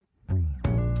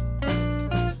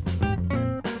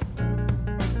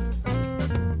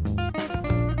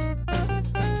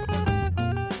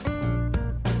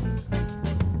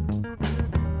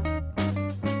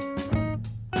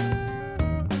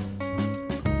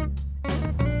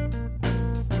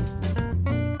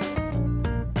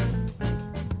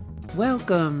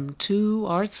welcome to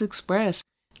Arts Express.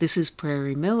 This is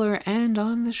Prairie Miller, and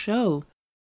on the show.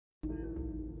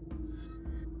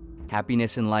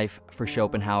 Happiness in life for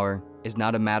Schopenhauer is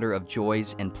not a matter of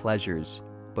joys and pleasures,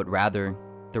 but rather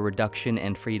the reduction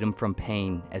and freedom from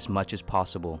pain as much as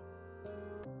possible.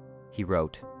 He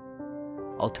wrote,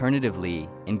 "Alternatively,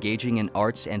 engaging in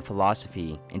arts and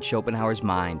philosophy in Schopenhauer's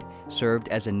mind served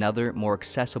as another, more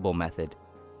accessible method.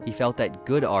 He felt that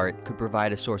good art could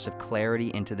provide a source of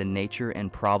clarity into the nature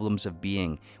and problems of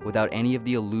being without any of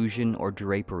the illusion or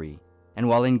drapery. And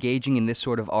while engaging in this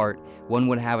sort of art, one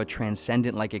would have a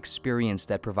transcendent-like experience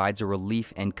that provides a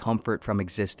relief and comfort from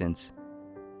existence."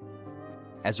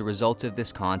 As a result of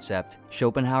this concept,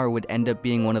 Schopenhauer would end up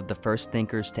being one of the first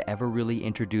thinkers to ever really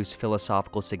introduce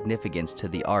philosophical significance to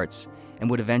the arts, and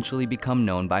would eventually become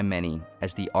known by many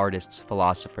as the artist's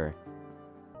philosopher.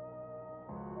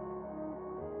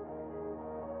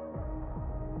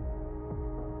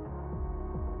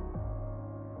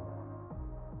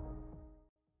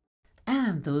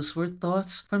 And those were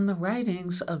thoughts from the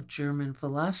writings of German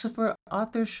philosopher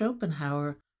Arthur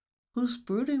Schopenhauer, whose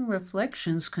brooding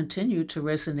reflections continue to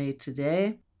resonate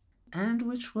today, and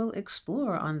which we'll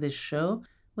explore on this show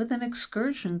with an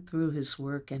excursion through his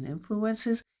work and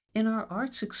influences in our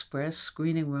Arts Express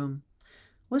screening room.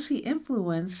 Was he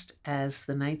influenced, as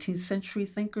the 19th century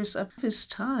thinkers of his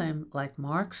time, like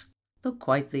Marx, though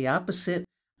quite the opposite,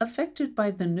 affected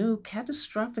by the new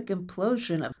catastrophic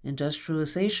implosion of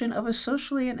industrialization of a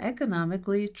socially and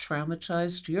economically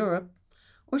traumatized Europe,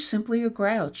 or simply a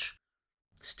grouch?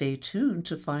 Stay tuned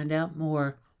to find out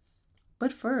more.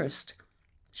 But first,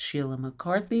 Sheila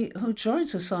McCarthy, who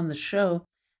joins us on the show,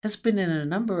 has been in a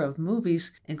number of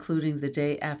movies, including The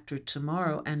Day After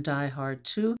Tomorrow and Die Hard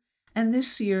 2, and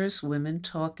this year's Women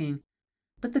Talking.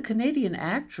 But the Canadian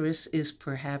actress is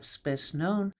perhaps best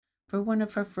known for one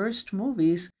of her first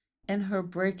movies and her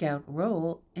breakout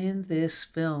role in this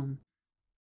film.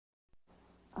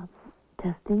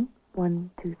 Testing.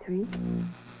 1, 2, 3.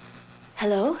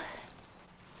 Hello.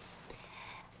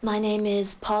 My name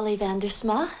is Polly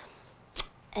Vandersma,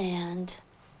 and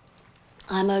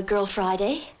I'm a Girl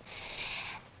Friday.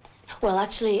 Well,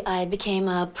 actually, I became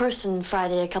a Person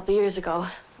Friday a couple years ago.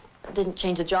 Didn't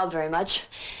change the job very much.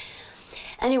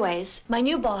 Anyways, my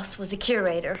new boss was a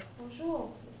curator. Bonjour.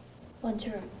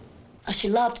 Bonjour. She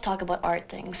loved to talk about art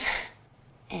things.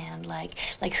 And like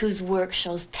whose work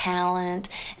shows talent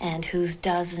and whose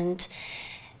doesn't.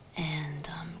 And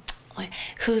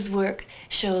whose work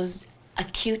shows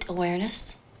acute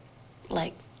awareness.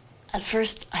 Like, at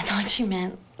first I thought she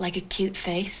meant like a cute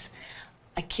face.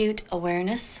 Acute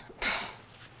awareness.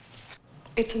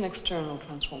 It's an external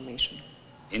transformation.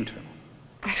 Internal.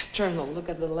 External, look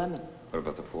at the lemon. What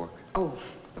about the fork? Oh,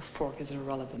 the fork is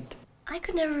irrelevant. I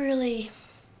could never really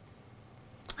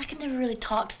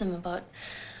talk to them about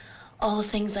all the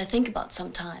things I think about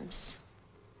sometimes.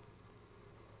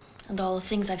 And all the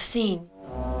things I've seen.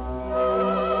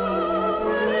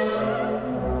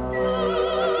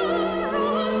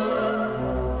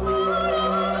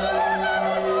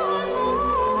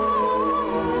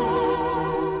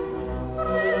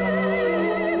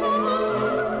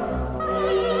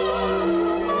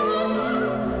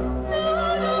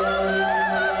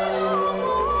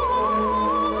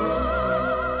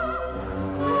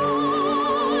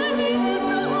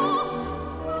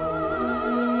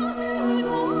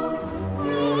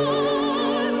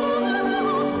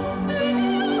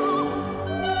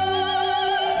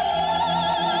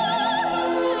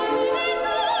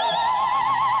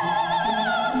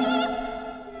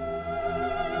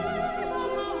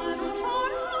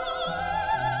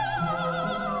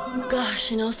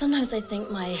 Gosh, sometimes I think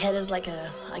my head is like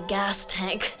a gas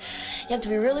tank. You have to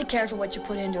be really careful what you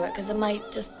put into it, because it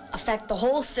might just affect the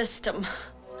whole system.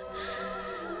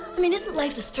 I mean, isn't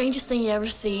life the strangest thing you ever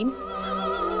seen?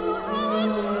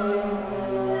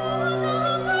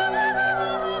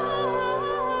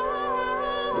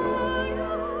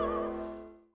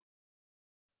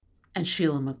 And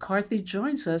Sheila McCarthy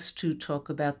joins us to talk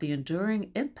about the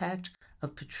enduring impact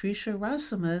of Patricia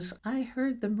Rossema's I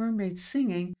Heard the Mermaid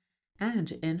Singing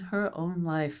and in her own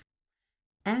life,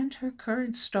 and her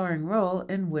current starring role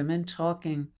in Women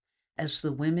Talking, as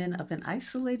the women of an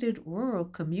isolated rural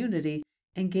community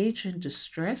engage in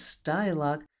distressed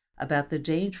dialogue about the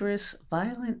dangerous,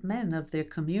 violent men of their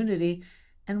community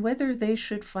and whether they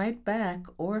should fight back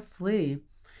or flee.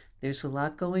 There's a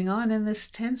lot going on in this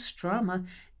tense drama,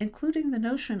 including the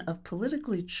notion of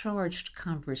politically charged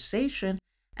conversation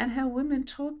and how women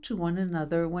talk to one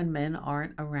another when men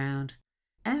aren't around.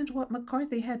 And what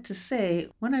McCarthy had to say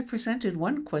when I presented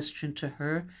one question to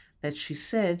her that she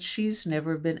said she's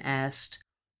never been asked.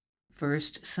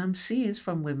 First, some scenes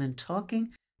from Women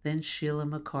Talking, then Sheila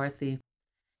McCarthy.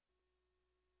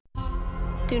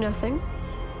 Do nothing.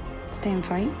 Stay and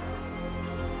fight.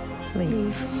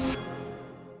 Leave.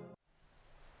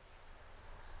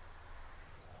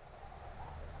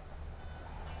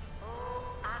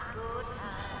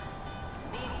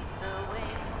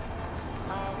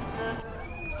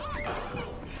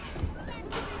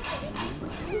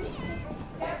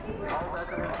 All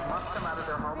residents must come out of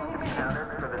their homes to be counted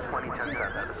for the 2010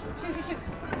 census.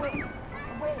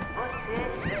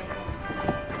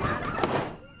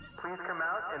 Please come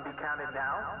out and be counted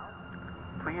now.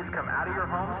 Please come out of your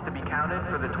homes to be counted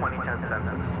for the 2010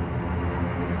 census.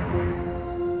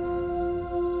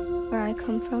 Where I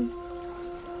come from,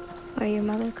 where your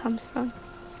mother comes from,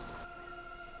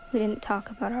 we didn't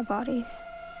talk about our bodies.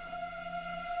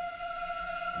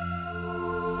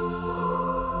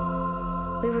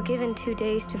 We were given 2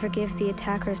 days to forgive the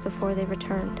attackers before they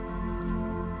returned.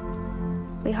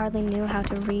 We hardly knew how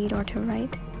to read or to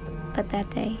write, but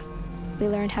that day, we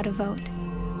learned how to vote.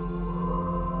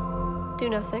 Do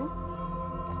nothing.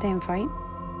 Stay and fight.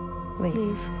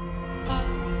 Leave.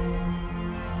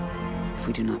 If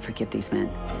we do not forgive these men,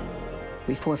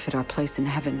 we forfeit our place in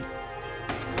heaven.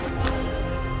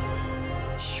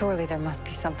 Surely there must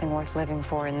be something worth living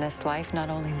for in this life, not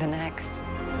only the next.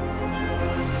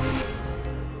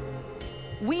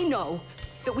 We know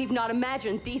that we've not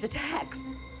imagined these attacks.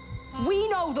 We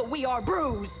know that we are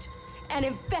bruised and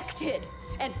infected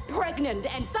and pregnant,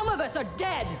 and some of us are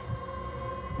dead.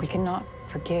 We cannot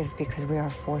forgive because we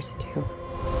are forced to.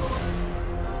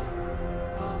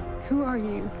 Who are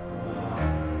you?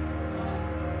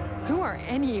 Who are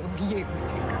any of you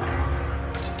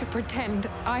to pretend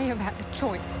I have had a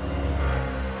choice?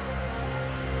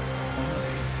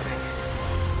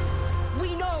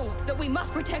 We know that we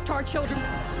must protect our children.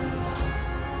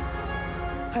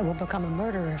 I will become a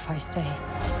murderer if I stay.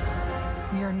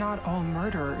 We are not all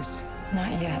murderers.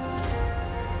 Not yet.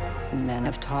 Men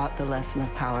have taught the lesson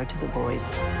of power to the boys,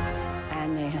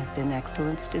 and they have been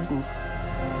excellent students.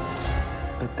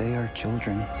 But they are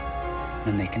children,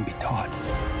 and they can be taught.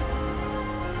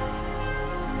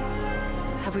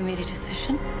 Have we made a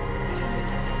decision?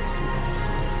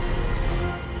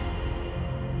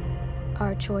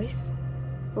 Our choice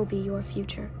will be your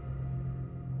future.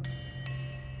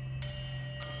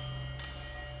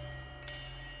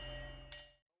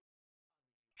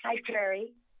 Hi,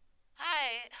 Terry.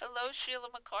 Hi, hello, Sheila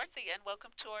McCarthy, and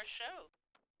welcome to our show.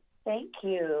 Thank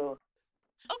you.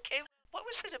 Okay, what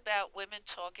was it about Women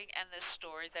Talking and this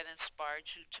story that inspired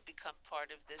you to become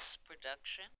part of this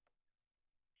production?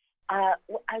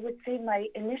 I would say my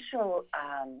initial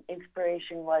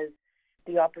inspiration was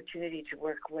the opportunity to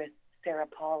work with Sarah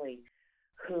Polley,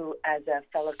 who, as a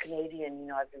fellow Canadian,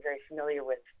 I've been very familiar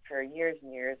with for years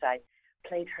and years. I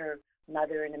played her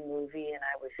mother in a movie, and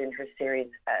I was in her series,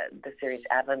 the series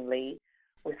Avonlea,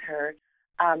 with her.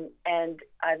 And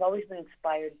I've always been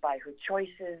inspired by her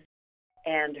choices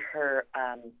and her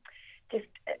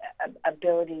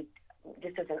ability,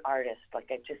 just as an artist.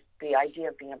 The idea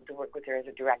of being able to work with her as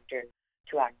a director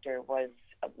to actor was,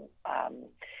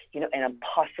 an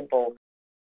impossible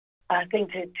thing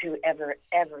to ever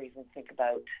even think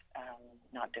about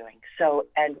not doing. So,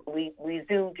 and we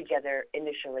Zoomed together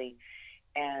initially,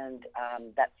 and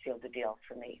that sealed the deal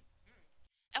for me.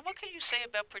 And what can you say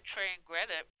about portraying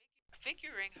Greta,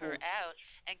 figuring her out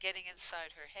and getting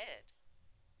inside her head?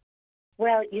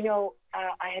 Well,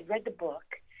 I had read the book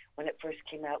when it first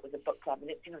came out with the book club,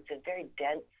 and it's a very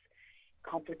dense,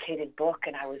 complicated book,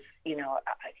 and I was,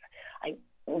 I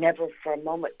never for a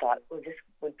moment thought, oh, this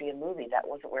would be a movie. That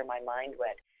wasn't where my mind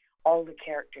went. All the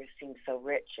characters seemed so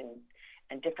rich and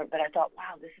different, but I thought,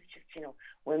 wow, this is just,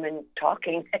 women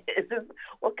talking.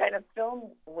 What kind of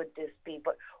film would this be?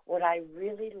 But what I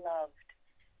really loved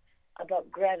about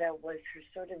Greta was her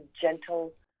sort of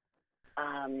gentle,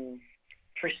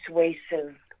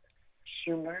 persuasive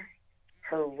humor,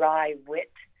 her wry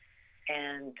wit,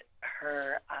 and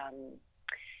her,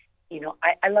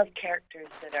 I love characters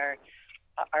that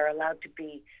are allowed to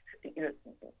be,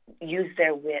 use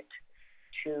their wit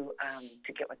to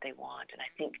get what they want. And I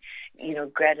think,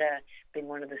 Greta, being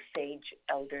one of the sage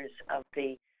elders of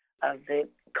the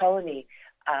colony,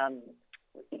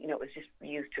 it was just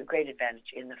used to a great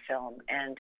advantage in the film.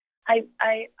 And I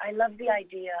love the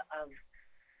idea of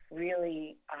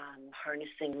really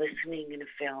harnessing listening in a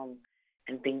film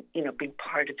and being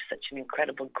part of such an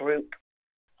incredible group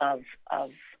of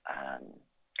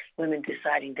women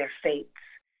deciding their fates.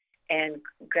 And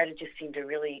Greta just seemed a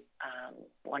really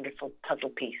wonderful puzzle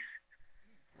piece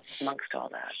amongst all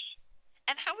that.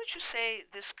 And how would you say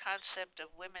this concept of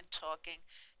women talking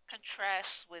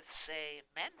contrasts with, say,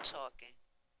 men talking?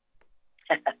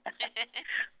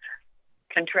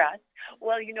 Contrast.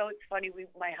 Well, it's funny.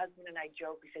 My husband and I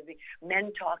joke. We said the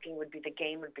men talking would be the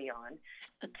Game would be on,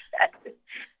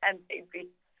 and they'd be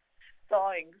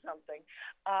sawing something.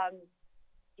 Oh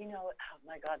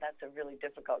my God, that's a really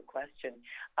difficult question.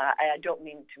 I don't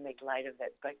mean to make light of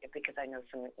it, but because I know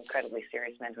some incredibly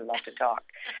serious men who love to talk.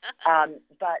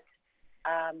 But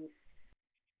I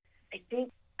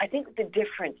think the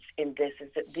difference in this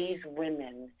is that these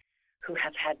women who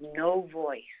have had no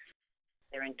voice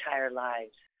their entire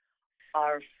lives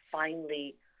are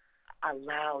finally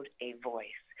allowed a voice.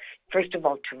 First of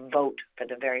all, to vote for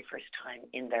the very first time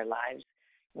in their lives,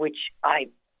 which I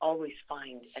always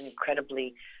find an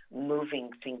incredibly moving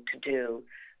thing to do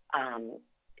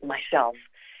myself.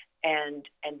 And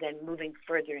then moving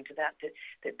further into that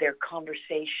their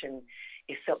conversation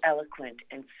is so eloquent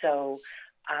and so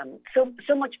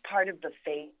much part of the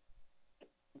faith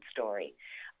story.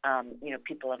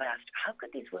 People have asked, how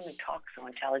could these women talk so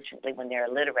intelligently when they're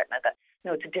illiterate? And I thought,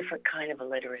 no, it's a different kind of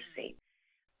illiteracy.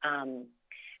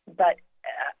 But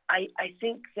I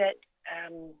think that,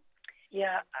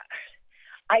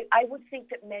 I would think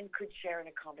that men could share in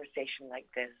a conversation like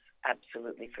this,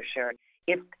 absolutely, for sure.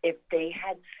 If they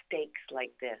had stakes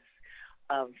like this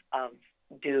of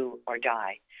do or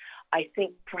die. I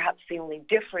think perhaps the only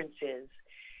difference is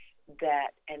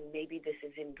that, and maybe this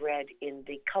is inbred in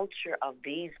the culture of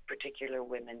these particular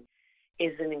women,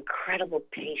 is an incredible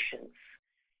patience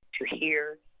to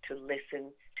hear, to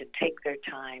listen, to take their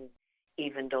time,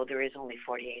 even though there is only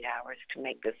 48 hours to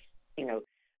make this,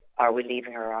 are we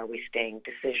leaving or are we staying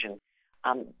decision.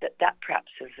 That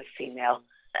perhaps is a female,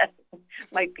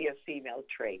 might be a female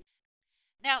trait.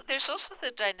 Now, there's also the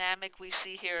dynamic we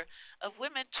see here of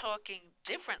women talking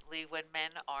differently when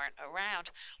men aren't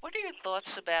around. What are your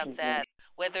thoughts about that,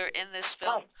 whether in this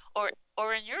film or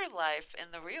in your life in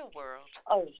the real world?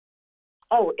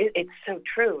 It's so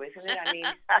true, isn't it? I mean,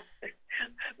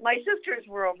 my sisters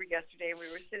were over yesterday and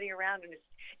we were sitting around, and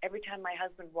every time my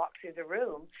husband walked through the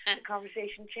room, the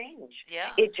conversation changed.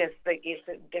 Yeah. It's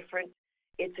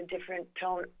a different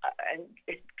tone and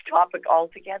topic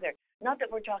altogether. Not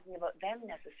that we're talking about them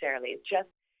necessarily.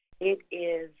 It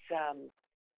is.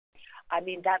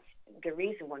 That's the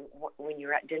reason when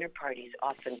you're at dinner parties,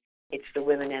 often it's the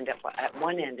women end up at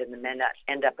one end and the men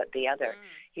end up at the other.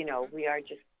 We are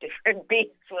just different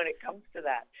beasts when it comes to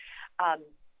that.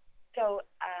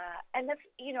 And that's,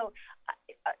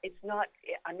 it's not.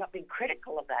 I'm not being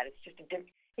critical of that. It's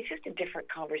just a different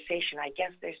conversation. I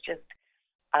guess there's just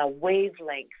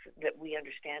wavelengths that we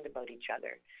understand about each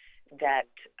other that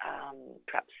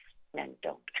perhaps men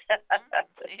don't.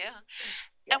 Yeah.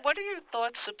 And what are your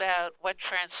thoughts about what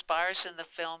transpires in the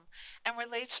film and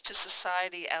relates to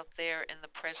society out there in the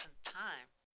present time?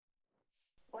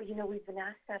 Well, we've been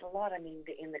asked that a lot. I mean,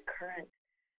 in the current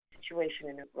situation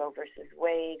in Roe versus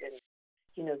Wade and,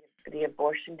 the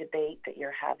abortion debate that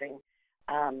you're having,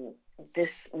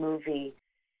 this movie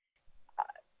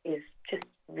is just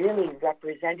really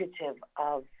representative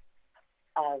of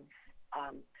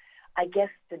I guess,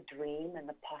 the dream and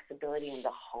the possibility and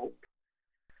the hope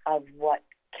of what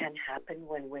can happen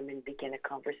when women begin a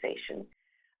conversation.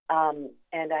 And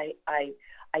I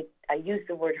use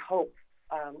the word hope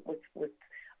with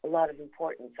a lot of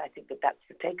importance. I think that that's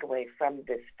the takeaway from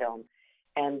this film,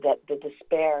 and that the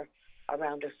despair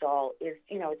around us all is,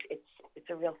 it's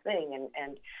a real thing.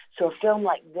 And so a film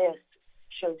like this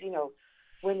shows,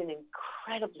 women in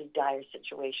incredibly dire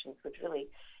situations with really,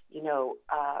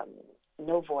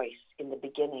 no voice in the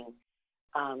beginning,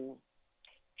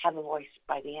 have a voice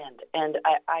by the end. And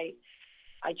I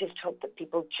just hope that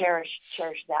people cherish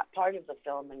that part of the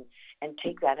film and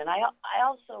take that. And I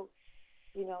also,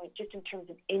 just in terms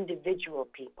of individual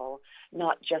people,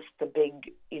 not just the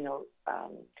big,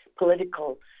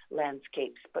 political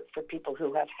landscapes, but for people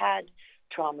who have had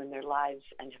trauma in their lives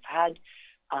and have had,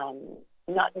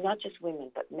 not just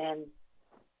women, but men,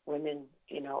 women,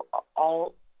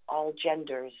 all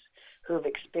genders who have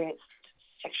experienced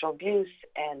sexual abuse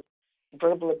and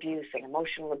verbal abuse and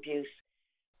emotional abuse,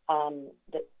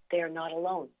 that they are not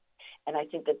alone. And I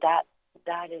think that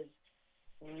is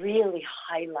really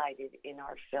highlighted in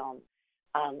our film,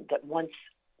 that once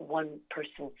one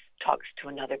person talks to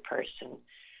another person,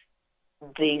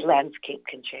 the landscape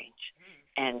can change,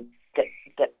 and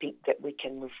that we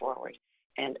can move forward.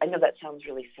 And I know that sounds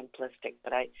really simplistic,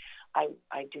 but I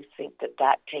do think that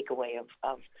takeaway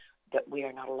of that we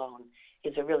are not alone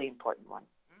is a really important one.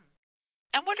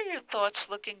 And what are your thoughts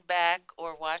looking back on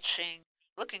or watching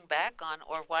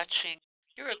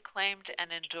your acclaimed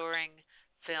and enduring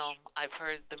film, I've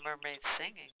Heard the Mermaids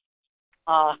Singing?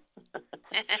 Uh,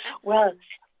 well,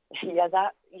 yeah,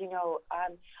 that,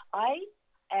 I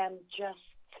am just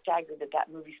staggered that that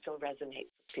movie still resonates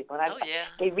with people. And Oh, yeah.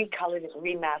 they recolored it and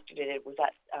remastered it. It was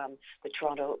at the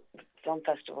Toronto Film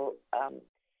Festival.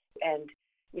 And,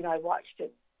 I watched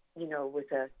it,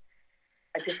 with a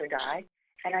different eye.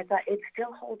 And I thought it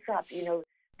still holds up.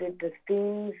 The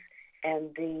themes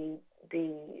and the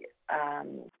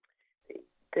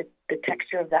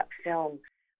texture of that film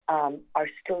are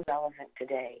still relevant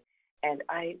today. And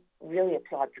I really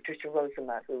applaud Patricia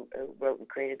Rozema, who wrote and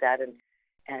created that,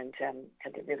 and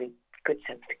had the really good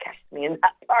sense to cast me in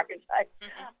that part.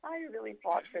 I really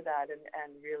fought for that,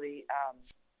 and really,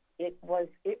 it was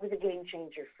a game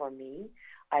changer for me.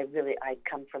 I'd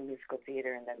come from musical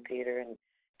theater and then theater,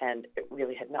 and it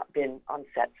really had not been on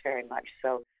sets very much.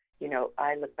 So,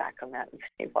 I look back on that and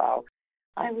say, wow,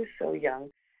 I was so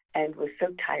young and was so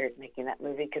tired making that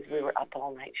movie because we were up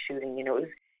all night shooting. It was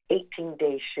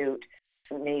 18-day shoot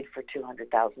made for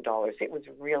 $200,000. It was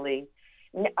really,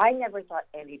 I never thought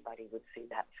anybody would see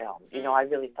that film. I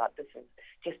really thought this is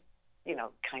just,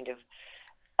 kind of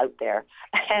out there.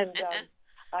 And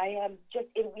I am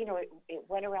it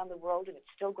went around the world, and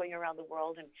it's still going around the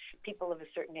world, and people of a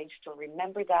certain age still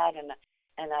remember that. And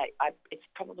I it's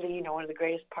probably, one of the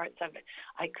greatest parts of it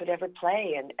I could ever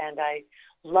play. And I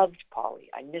loved Polly.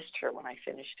 I missed her when I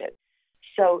finished it.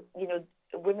 So,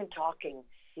 Women Talking,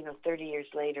 30 years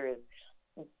later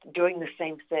is doing the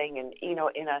same thing. And,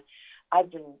 I've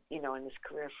been, in this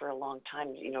career for a long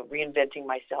time, reinventing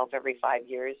myself every 5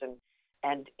 years.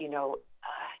 And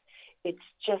it's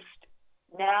just,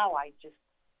 now I just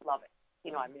love it.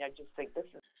 I just think this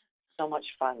is so much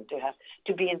fun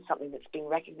to be in something that's being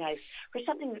recognized for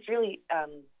something that's really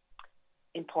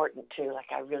important too.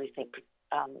 Like, I really think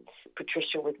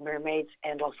Patricia with Mermaids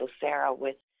and also Sarah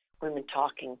with Women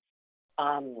Talking,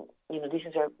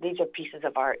 these are pieces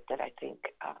of art that I think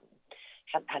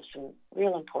have had some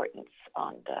real importance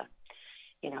on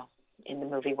in the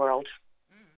movie world.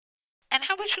 And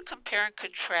how would you compare and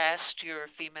contrast your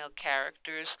female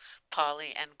characters,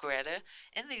 Polly and Greta,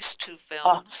 in these two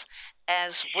films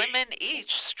as women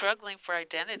each struggling for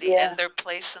identity and their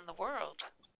place in the world?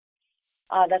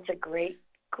 That's a great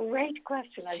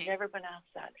question. I've never been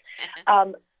asked that.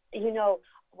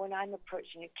 When I'm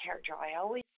approaching a character, I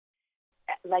always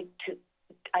like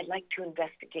to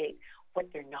investigate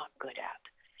what they're not good at.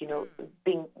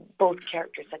 Being both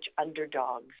characters such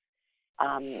underdogs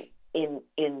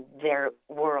in their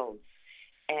worlds,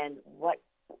 and what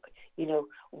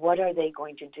are they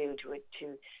going to do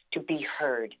to be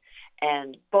heard?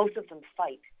 And both of them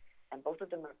fight, and both of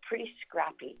them are pretty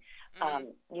scrappy.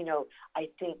 I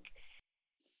think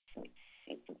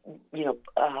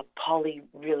Polly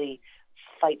really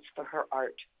fights for her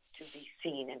art to be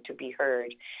seen and to be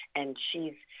heard, and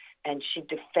she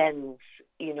defends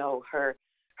her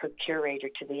curator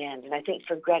to the end. And I think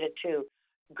for Greta too,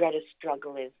 Greta's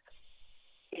struggle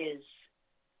is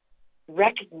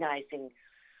recognizing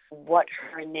what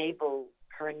her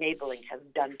enabling has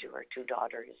done to her two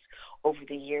daughters over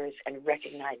the years, and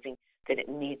recognizing that it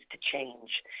needs to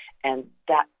change. And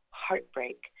that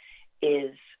heartbreak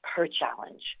is her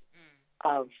challenge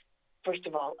of, first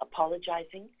of all,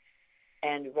 apologizing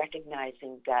and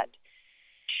recognizing that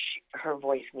her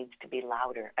voice needs to be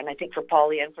louder. And I think for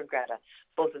Polly and for Greta,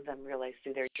 both of them realize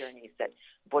through their journeys that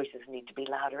voices need to be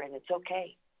louder, and it's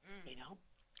okay,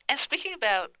 And speaking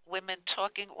about Women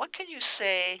Talking, what can you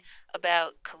say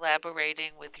about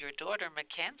collaborating with your daughter,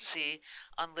 Mackenzie,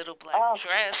 on Little Black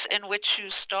Dress, in which you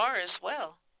star as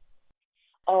well?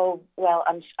 Oh, well,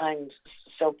 I'm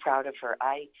so proud of her.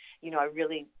 I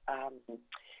really,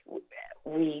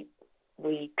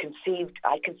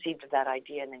 I conceived of that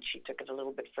idea, and then she took it a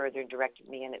little bit further and directed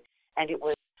me in it. And it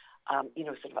was,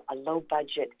 sort of a low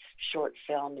budget short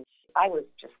film. And I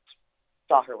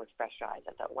saw her with fresh eyes.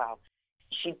 I thought, wow,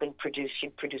 she'd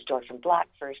produced Orphan Black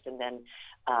first, and then,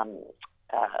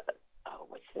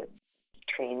 what's the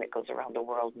train that goes around the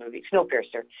world movie?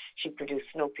 Snowpiercer. She produced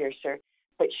Snowpiercer,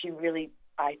 but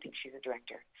I think she's a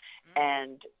director.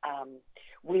 And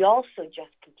we also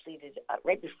just completed,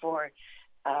 right before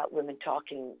Women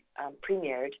Talking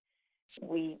premiered,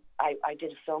 I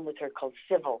did a film with her called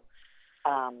Civil,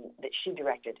 that she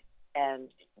directed and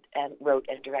wrote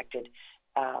and directed.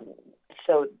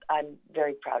 So I'm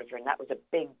very proud of her, and that was a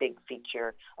big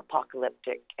feature,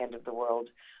 apocalyptic, end of the world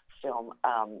film,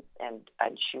 and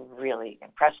she really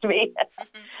impressed me.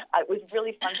 It was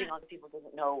really fun being on. People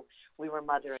didn't know we were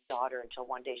mother and daughter until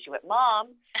one day she went,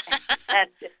 "Mom," and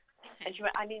she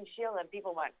went, "I mean, Sheila," and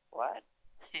people went, "What?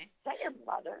 Is that your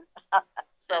mother?"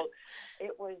 So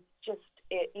it was just,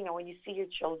 when you see your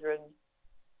children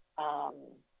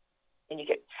and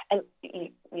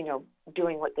you know,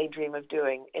 doing what they dream of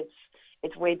doing.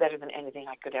 It's way better than anything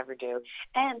I could ever do.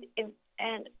 And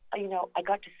you know, I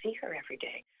got to see her every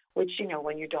day, which, you know,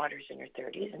 when your daughter's in her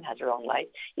 30s and has her own life,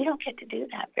 you don't get to do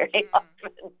that very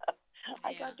often.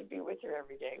 I got to be with her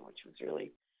every day, which was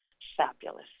really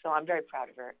fabulous. So I'm very proud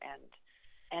of her.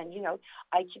 And you know,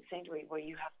 I keep saying to her, well,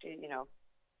 you have to, you know,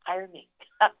 hire me.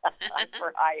 I'm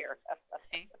for hire.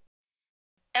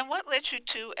 And what led you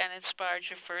to and inspired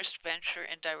your first venture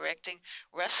in directing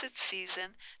Russet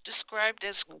Season, described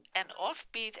as an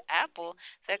offbeat apple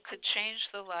that could change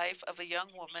the life of a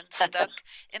young woman stuck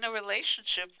in a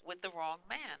relationship with the wrong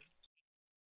man?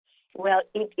 Well,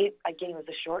 it again was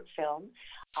a short film.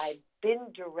 I've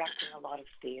been directing a lot of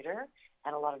theater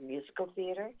and a lot of musical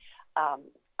theater,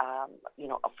 you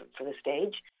know, for the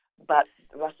stage. But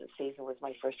Russet Season was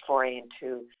my first foray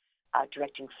into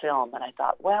directing film, and I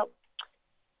thought, well,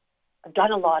 I've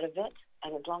done a lot of it,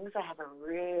 and as long as I have a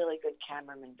really good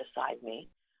cameraman beside me,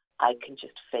 I can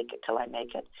just fake it till I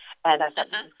make it. And I thought,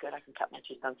 this is good. I can cut my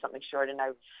teeth on something short. And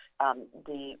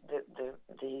the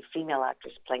female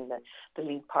actress playing the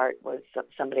lead part was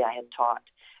somebody I had taught,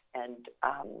 and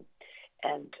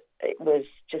it was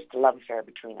just a love affair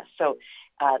between us. So,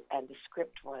 and the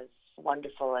script was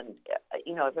wonderful, and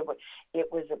you know, it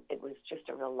was just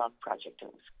a real love project.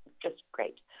 It was just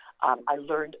great. I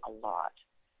learned a lot.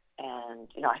 And,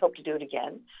 you know, I hope to do it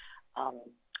again.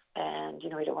 And, you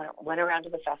know, I went around to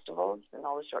the festivals and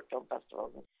all the short film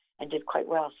festivals and did quite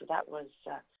well. So that was,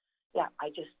 I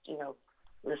just, you know,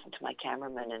 listened to my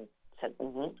cameraman and said,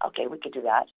 okay, we could do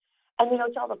that. And, you know,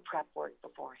 it's all the prep work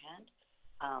beforehand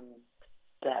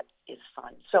that is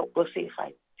fun. So we'll see if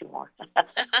I do more.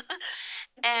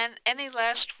 And any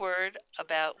last word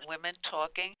about Women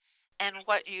Talking and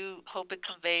what you hope it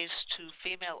conveys to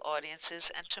female audiences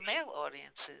and to male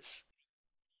audiences?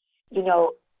 You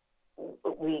know,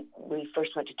 we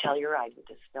first went to Telluride with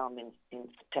this film in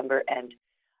September, and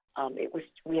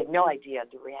we had no idea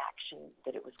the reaction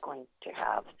that it was going to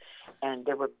have. And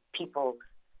there were people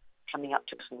coming up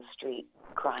to us in the street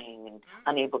crying and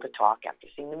unable to talk after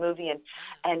seeing the movie.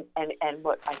 And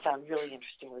what I found really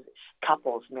interesting was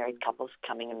married couples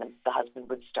coming, and the husband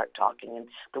would start talking, and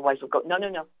the wife would go, no,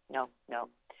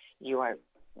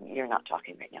 you're not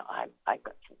talking right now. I've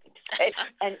got something to say.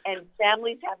 and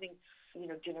families having, you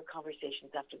know, dinner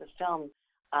conversations after the film.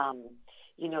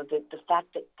 You know, the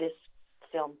fact that this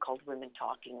film called Women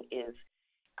Talking is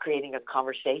creating a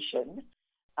conversation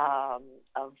of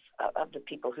the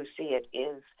people who see it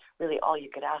is really all you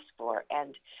could ask for,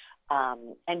 and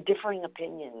differing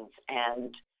opinions,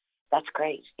 and that's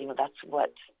great. You know, that's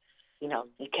what, you know,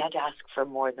 you can't ask for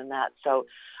more than that. So,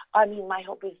 I mean, my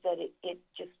hope is that it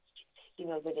just, you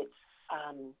know, that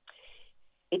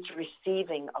it's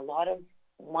receiving a lot of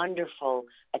wonderful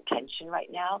attention right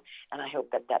now, and I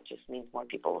hope that just means more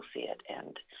people will see it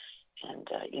and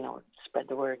you know, spread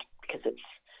the word, because it's.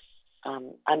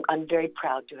 I'm very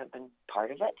proud to have been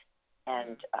part of it,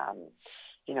 and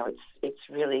you know, it's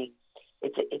really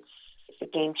it's a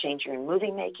game changer in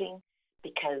movie making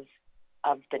because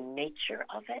of the nature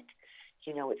of it.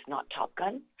 You know, it's not Top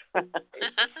Gun.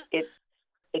 it's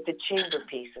a chamber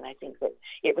piece, and I think that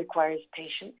it requires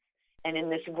patience. And in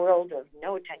this world of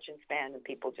no attention span and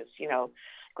people just, you know,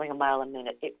 going a mile a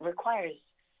minute, it requires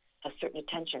a certain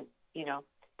attention. You know,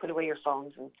 put away your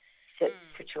phones and sit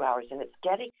for 2 hours, and it's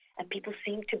getting. And people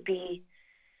seem to be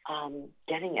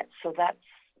getting it. So that's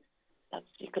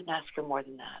you couldn't ask for more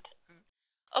than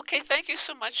that. Okay, thank you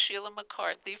so much, Sheila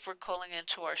McCarthy, for calling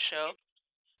into our show.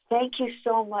 Thank you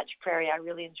so much, Prairie. I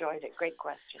really enjoyed it. Great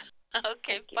question.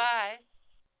 Okay, bye.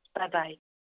 Bye-bye.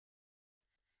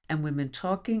 And Women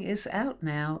Talking is out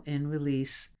now in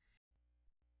release.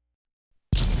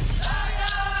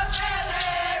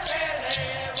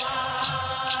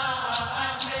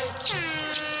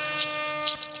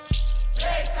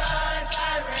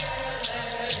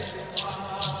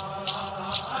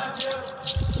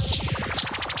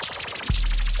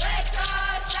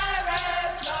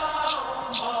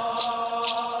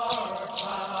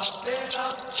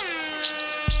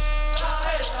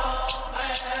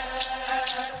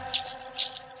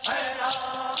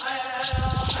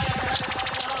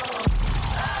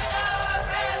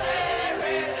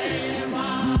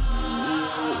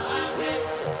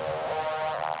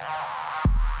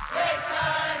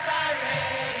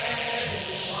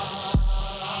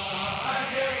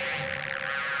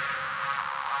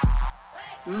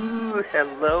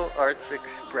 Hello, Arts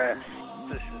Express.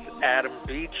 This is Adam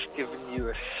Beach giving you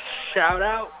a shout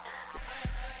out,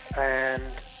 and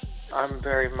I'm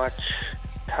very much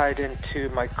tied into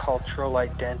my cultural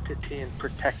identity and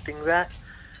protecting that.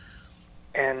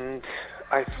 And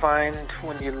I find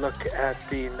when you look at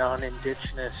the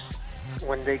non-Indigenous,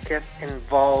 when they get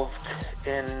involved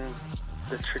in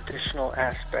the traditional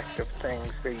aspect of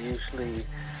things, they usually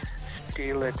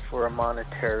steal it for a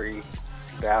monetary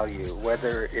value,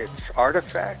 whether it's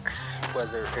artifacts,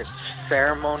 whether it's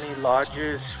ceremony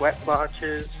lodges, sweat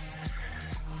lodges,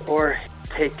 or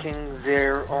taking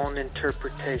their own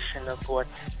interpretation of what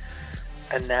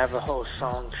a Navajo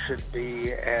song should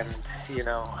be and, you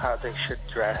know, how they should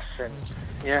dress, and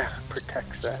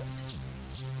protects that.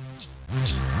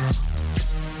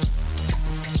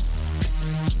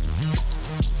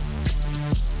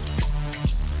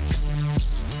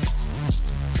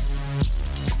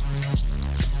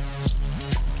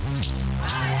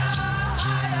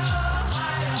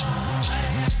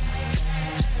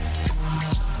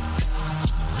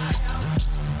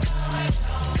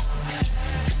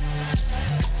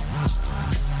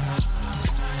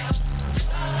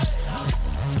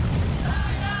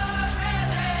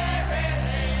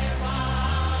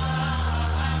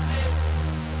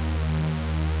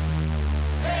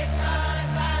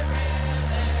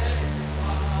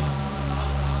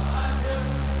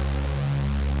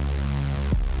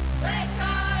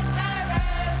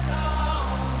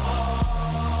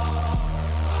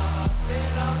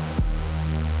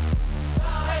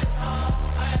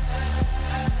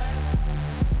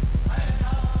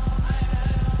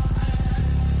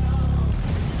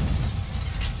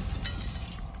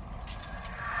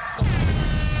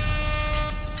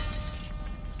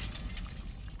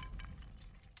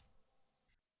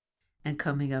 And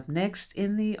coming up next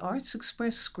in the Arts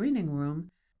Express screening room,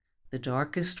 the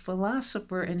darkest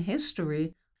philosopher in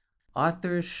history,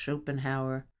 Arthur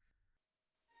Schopenhauer.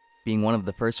 Being one of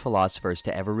the first philosophers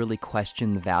to ever really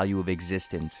question the value of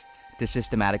existence, to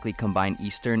systematically combine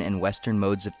Eastern and Western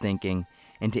modes of thinking,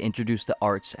 and to introduce the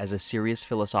arts as a serious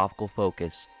philosophical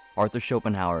focus, Arthur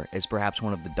Schopenhauer is perhaps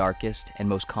one of the darkest and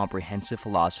most comprehensive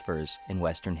philosophers in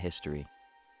Western history.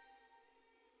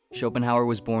 Schopenhauer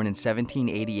was born in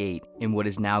 1788 in what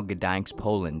is now Gdańsk,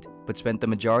 Poland, but spent the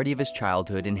majority of his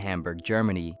childhood in Hamburg,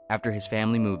 Germany, after his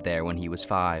family moved there when he was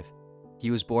 5.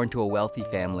 He was born to a wealthy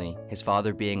family, his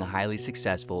father being a highly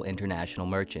successful international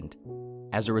merchant.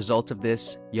 As a result of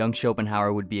this, young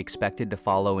Schopenhauer would be expected to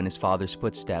follow in his father's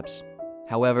footsteps.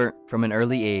 However, from an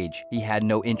early age, he had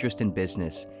no interest in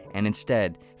business, and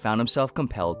instead found himself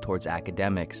compelled towards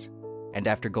academics. And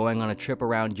after going on a trip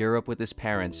around Europe with his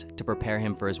parents to prepare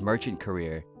him for his merchant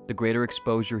career, the greater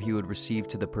exposure he would receive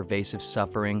to the pervasive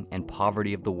suffering and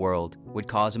poverty of the world would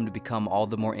cause him to become all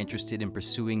the more interested in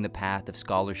pursuing the path of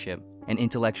scholarship and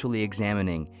intellectually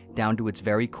examining, down to its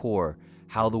very core,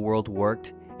 how the world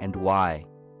worked and why,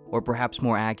 or perhaps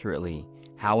more accurately,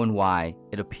 how and why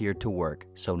it appeared to work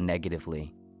so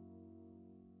negatively.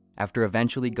 After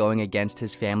eventually going against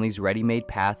his family's ready-made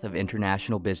path of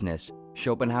international business,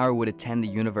 Schopenhauer would attend the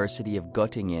University of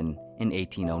Göttingen in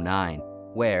 1809,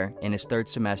 where, in his 3rd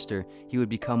semester, he would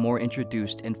become more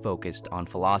introduced and focused on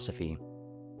philosophy.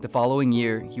 The following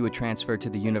year, he would transfer to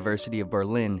the University of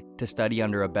Berlin to study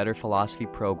under a better philosophy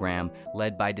program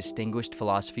led by distinguished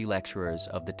philosophy lecturers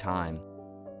of the time.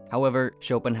 However,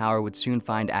 Schopenhauer would soon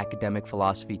find academic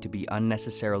philosophy to be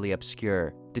unnecessarily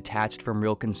obscure, detached from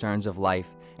real concerns of life,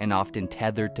 and often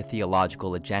tethered to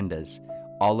theological agendas,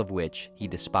 all of which he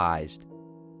despised.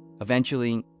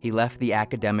 Eventually, he left the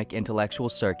academic intellectual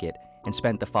circuit and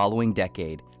spent the following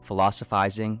decade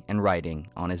philosophizing and writing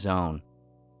on his own.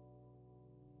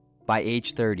 By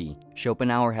age 30,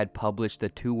 Schopenhauer had published the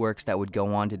 2 works that would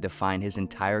go on to define his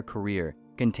entire career,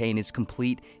 contain his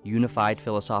complete, unified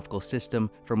philosophical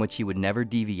system from which he would never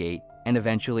deviate, and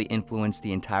eventually influence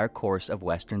the entire course of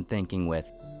Western thinking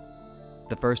with.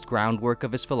 The first groundwork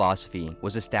of his philosophy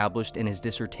was established in his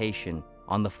dissertation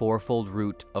on the fourfold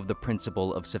root of the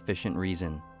principle of sufficient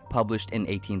reason, published in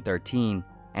 1813,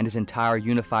 and his entire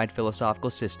unified philosophical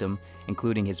system,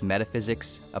 including his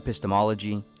metaphysics,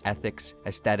 epistemology, ethics,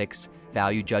 aesthetics,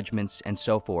 value judgments, and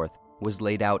so forth, was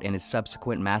laid out in his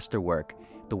subsequent masterwork,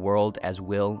 The World as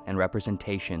Will and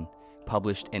Representation,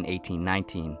 published in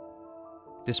 1819.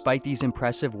 Despite these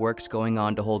impressive works going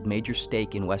on to hold major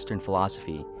stake in Western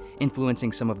philosophy,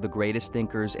 influencing some of the greatest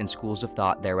thinkers and schools of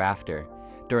thought thereafter,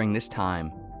 during this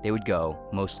time, they would go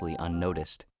mostly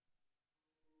unnoticed.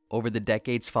 Over the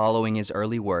decades following his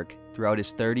early work, throughout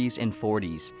his 30s and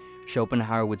 40s,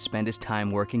 Schopenhauer would spend his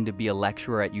time working to be a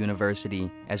lecturer at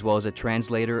university, as well as a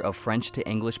translator of French to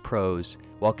English prose,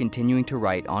 while continuing to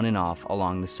write on and off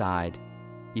along the side.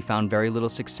 He found very little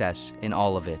success in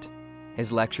all of it.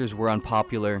 His lectures were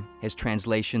unpopular, his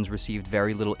translations received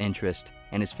very little interest,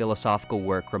 and his philosophical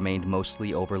work remained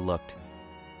mostly overlooked.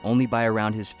 only by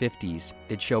around his 50s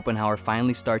did Schopenhauer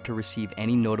finally start to receive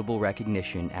any notable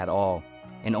recognition at all,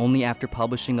 and only after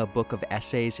publishing a book of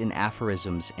essays and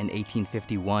aphorisms in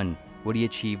 1851 would he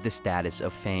achieve the status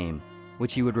of fame,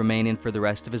 which he would remain in for the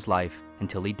rest of his life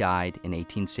until he died in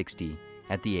 1860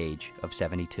 at the age of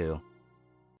 72.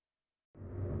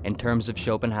 In terms of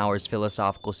Schopenhauer's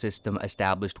philosophical system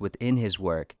established within his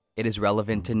work, it is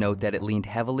relevant to note that it leaned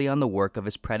heavily on the work of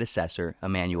his predecessor,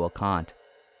 Immanuel Kant.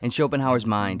 In Schopenhauer's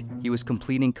mind, he was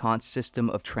completing Kant's system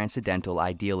of transcendental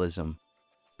idealism.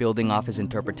 Building off his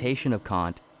interpretation of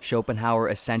Kant, Schopenhauer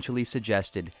essentially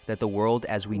suggested that the world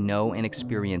as we know and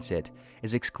experience it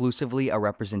is exclusively a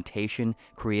representation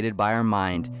created by our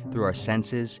mind through our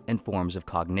senses and forms of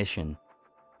cognition.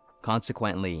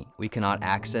 Consequently, we cannot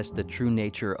access the true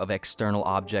nature of external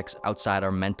objects outside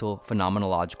our mental,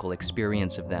 phenomenological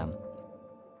experience of them.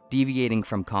 Deviating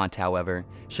from Kant, however,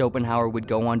 Schopenhauer would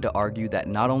go on to argue that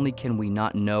not only can we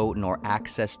not know nor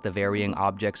access the varying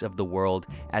objects of the world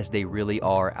as they really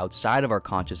are outside of our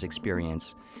conscious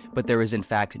experience, but there is in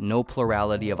fact no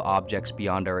plurality of objects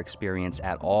beyond our experience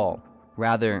at all.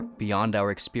 Rather, beyond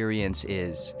our experience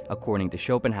is, according to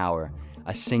Schopenhauer,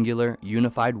 a singular,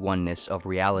 unified oneness of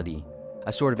reality,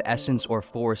 a sort of essence or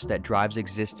force that drives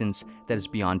existence that is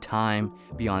beyond time,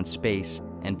 beyond space,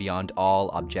 and beyond all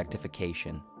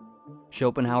objectification.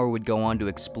 Schopenhauer would go on to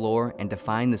explore and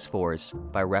define this force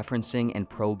by referencing and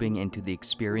probing into the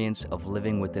experience of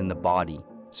living within the body,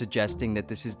 suggesting that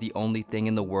this is the only thing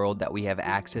in the world that we have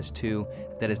access to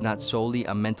that is not solely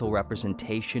a mental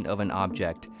representation of an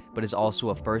object, but is also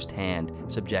a first-hand,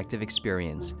 subjective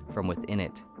experience from within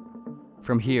it.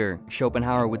 From here,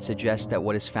 Schopenhauer would suggest that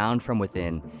what is found from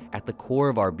within, at the core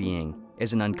of our being,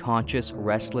 is an unconscious,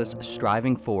 restless,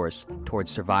 striving force towards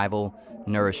survival,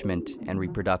 nourishment, and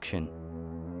reproduction.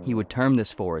 He would term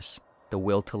this force the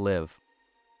will to live.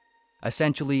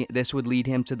 Essentially, this would lead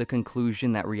him to the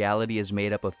conclusion that reality is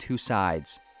made up of two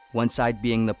sides, one side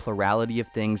being the plurality of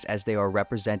things as they are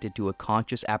represented to a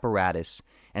conscious apparatus,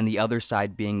 and the other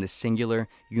side being the singular,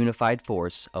 unified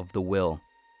force of the will.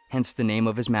 Hence the name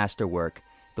of his masterwork,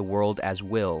 The World as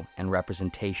Will and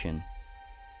Representation.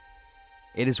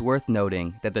 It is worth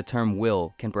noting that the term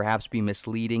will can perhaps be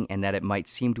misleading and that it might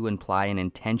seem to imply an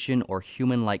intention or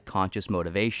human-like conscious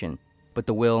motivation, but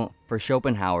the will, for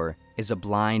Schopenhauer, is a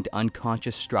blind,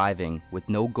 unconscious striving with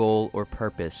no goal or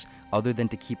purpose other than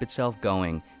to keep itself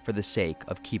going for the sake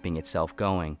of keeping itself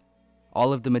going.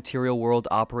 All of the material world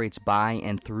operates by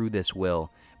and through this will,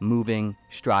 moving,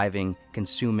 striving,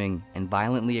 consuming, and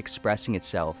violently expressing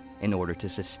itself in order to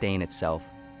sustain itself.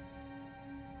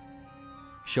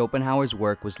 Schopenhauer's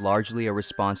work was largely a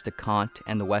response to Kant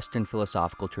and the Western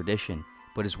philosophical tradition,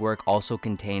 but his work also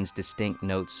contains distinct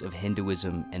notes of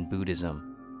Hinduism and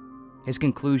Buddhism. His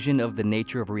conclusion of the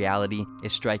nature of reality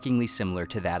is strikingly similar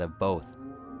to that of both,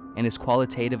 and his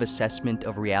qualitative assessment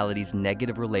of reality's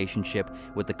negative relationship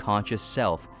with the conscious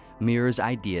self mirrors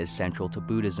ideas central to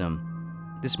Buddhism.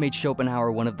 This made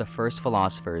Schopenhauer one of the first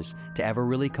philosophers to ever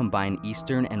really combine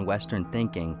Eastern and Western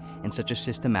thinking in such a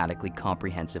systematically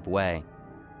comprehensive way.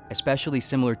 Especially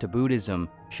similar to Buddhism,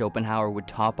 Schopenhauer would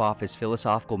top off his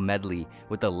philosophical medley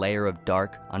with a layer of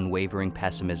dark, unwavering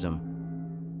pessimism.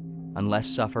 Unless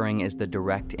suffering is the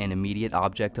direct and immediate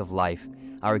object of life,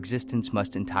 our existence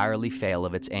must entirely fail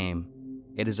of its aim.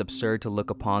 It is absurd to look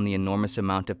upon the enormous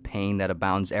amount of pain that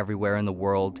abounds everywhere in the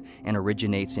world and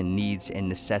originates in needs and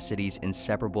necessities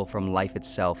inseparable from life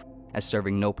itself as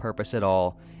serving no purpose at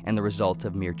all and the result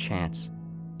of mere chance.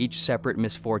 Each separate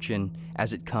misfortune,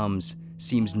 as it comes,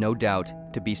 seems no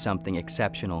doubt to be something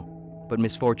exceptional, but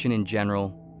misfortune in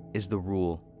general is the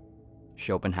rule,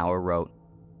 Schopenhauer wrote.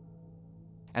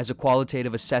 As a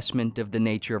qualitative assessment of the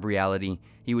nature of reality,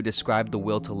 he would describe the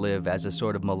will to live as a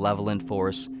sort of malevolent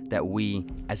force that we,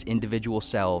 as individual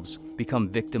selves, become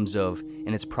victims of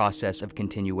in its process of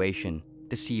continuation,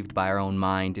 deceived by our own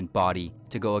mind and body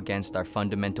to go against our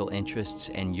fundamental interests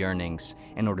and yearnings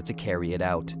in order to carry it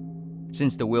out.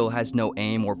 Since the will has no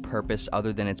aim or purpose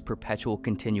other than its perpetual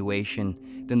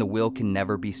continuation, then the will can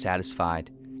never be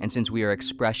satisfied, and since we are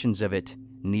expressions of it,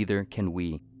 neither can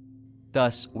we.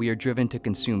 Thus, we are driven to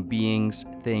consume beings,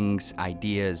 things,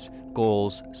 ideas,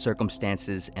 goals,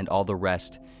 circumstances, and all the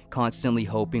rest, constantly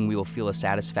hoping we will feel a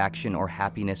satisfaction or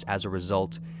happiness as a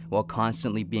result, while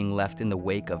constantly being left in the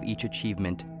wake of each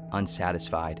achievement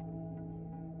unsatisfied.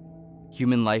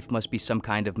 Human life must be some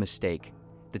kind of mistake.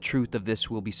 The truth of this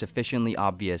will be sufficiently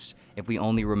obvious if we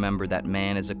only remember that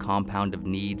man is a compound of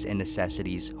needs and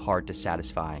necessities hard to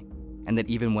satisfy, and that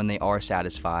even when they are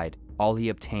satisfied, all he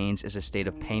obtains is a state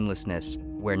of painlessness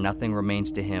where nothing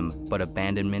remains to him but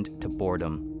abandonment to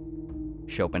boredom,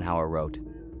 Schopenhauer wrote.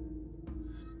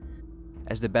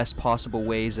 As the best possible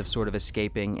ways of sort of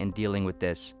escaping and dealing with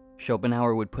this,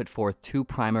 Schopenhauer would put forth two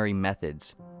primary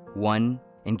methods. One,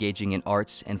 engaging in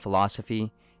arts and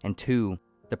philosophy, and two,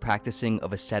 the practicing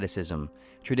of asceticism,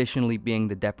 traditionally being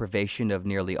the deprivation of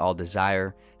nearly all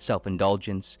desire,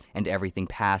 self-indulgence, and everything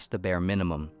past the bare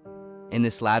minimum. In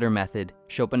this latter method,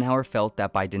 Schopenhauer felt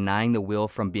that by denying the will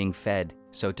from being fed,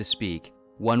 so to speak,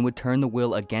 one would turn the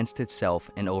will against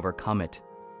itself and overcome it.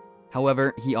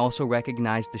 However, he also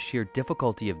recognized the sheer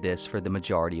difficulty of this for the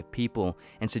majority of people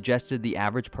and suggested the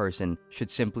average person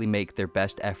should simply make their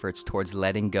best efforts towards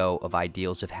letting go of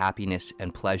ideals of happiness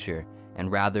and pleasure, and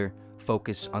rather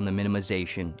focus on the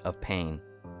minimization of pain.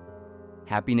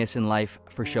 Happiness in life,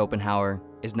 for Schopenhauer,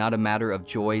 is not a matter of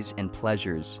joys and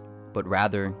pleasures, but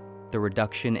rather the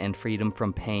reduction and freedom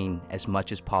from pain as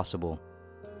much as possible.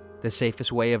 The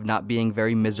safest way of not being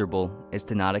very miserable is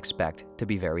to not expect to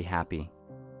be very happy,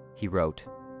 he wrote.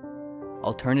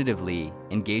 Alternatively,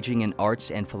 engaging in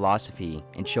arts and philosophy,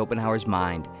 in Schopenhauer's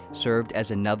mind, served as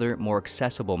another, more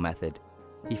accessible method.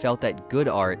 He felt that good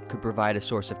art could provide a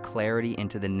source of clarity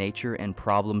into the nature and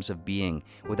problems of being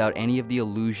without any of the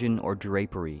illusion or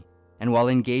drapery. And while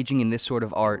engaging in this sort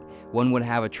of art, one would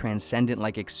have a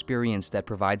transcendent-like experience that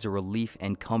provides a relief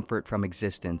and comfort from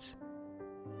existence.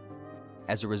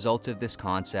 As a result of this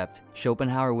concept,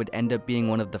 Schopenhauer would end up being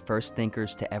one of the first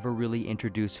thinkers to ever really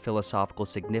introduce philosophical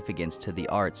significance to the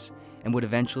arts, and would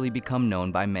eventually become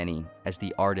known by many as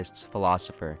the artist's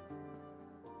philosopher.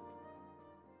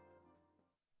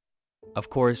 Of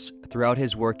course, throughout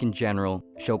his work in general,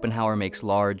 Schopenhauer makes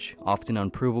large, often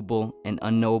unprovable, and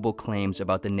unknowable claims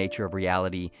about the nature of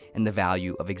reality and the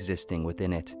value of existing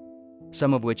within it.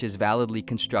 Some of which is validly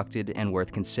constructed and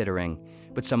worth considering,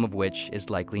 but some of which is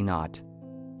likely not.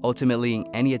 Ultimately,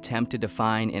 any attempt to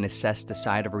define and assess the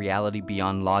side of reality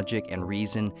beyond logic and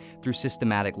reason through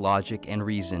systematic logic and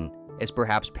reason is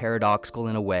perhaps paradoxical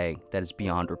in a way that is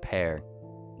beyond repair.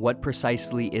 What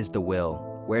precisely is the will?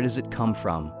 Where does it come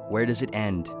from? Where does it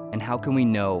end? And how can we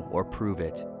know or prove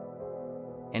it?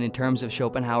 And in terms of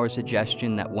Schopenhauer's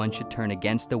suggestion that one should turn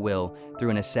against the will through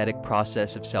an ascetic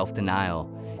process of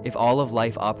self-denial, if all of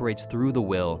life operates through the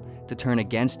will, to turn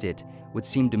against it would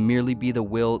seem to merely be the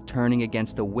will turning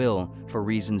against the will for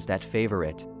reasons that favor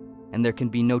it. And there can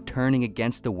be no turning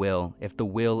against the will if the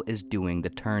will is doing the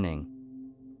turning.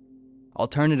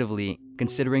 Alternatively,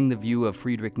 considering the view of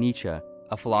Friedrich Nietzsche,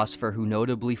 a philosopher who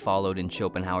notably followed in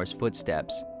Schopenhauer's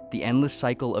footsteps, the endless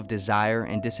cycle of desire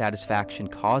and dissatisfaction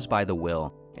caused by the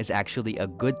will is actually a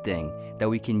good thing that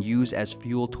we can use as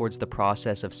fuel towards the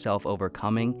process of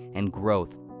self-overcoming and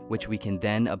growth, which we can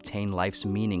then obtain life's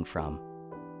meaning from.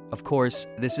 Of course,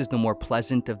 this is the more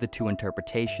pleasant of the two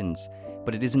interpretations,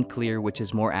 but it isn't clear which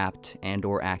is more apt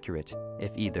and/or accurate,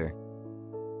 if either.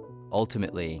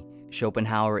 Ultimately,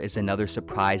 Schopenhauer is another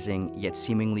surprising yet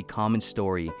seemingly common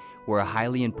story where a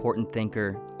highly important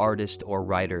thinker, artist, or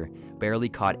writer barely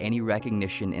caught any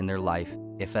recognition in their life,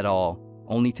 if at all,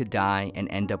 only to die and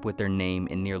end up with their name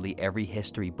in nearly every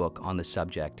history book on the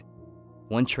subject.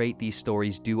 One trait these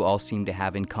stories do all seem to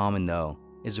have in common, though,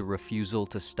 is a refusal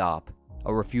to stop,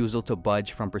 a refusal to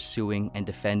budge from pursuing and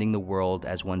defending the world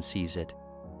as one sees it.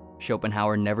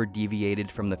 Schopenhauer never deviated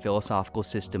from the philosophical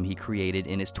system he created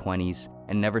in his 20s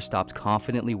and never stopped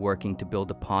confidently working to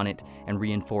build upon it and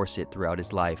reinforce it throughout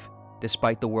his life,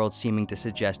 despite the world seeming to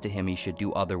suggest to him he should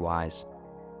do otherwise.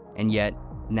 And yet,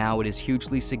 now it is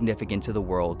hugely significant to the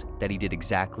world that he did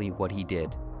exactly what he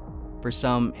did. For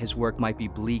some, his work might be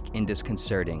bleak and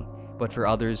disconcerting, but for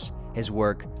others, his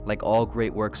work, like all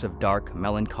great works of dark,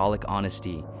 melancholic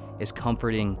honesty, is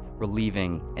comforting,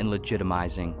 relieving, and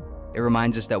legitimizing. It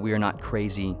reminds us that we are not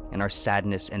crazy, and our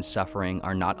sadness and suffering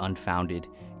are not unfounded,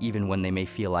 even when they may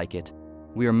feel like it.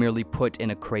 We are merely put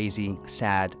in a crazy,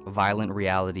 sad, violent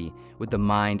reality with the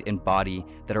mind and body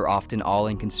that are often all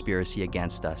in conspiracy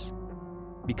against us.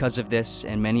 Because of this,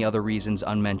 and many other reasons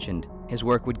unmentioned, his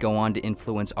work would go on to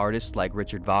influence artists like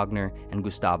Richard Wagner and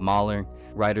Gustav Mahler,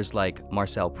 writers like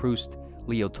Marcel Proust,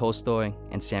 Leo Tolstoy,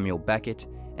 and Samuel Beckett,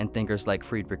 and thinkers like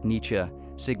Friedrich Nietzsche,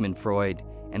 Sigmund Freud,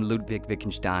 and Ludwig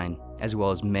Wittgenstein, as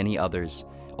well as many others,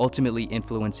 ultimately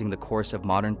influencing the course of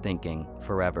modern thinking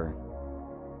forever.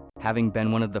 Having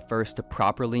been one of the first to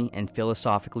properly and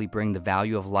philosophically bring the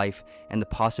value of life and the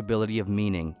possibility of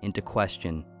meaning into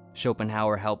question,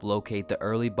 Schopenhauer helped locate the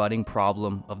early budding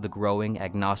problem of the growing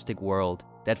agnostic world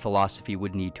that philosophy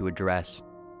would need to address.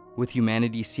 With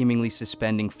humanity seemingly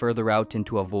suspending further out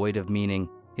into a void of meaning,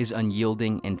 his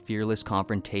unyielding and fearless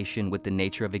confrontation with the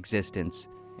nature of existence,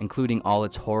 including all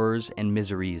its horrors and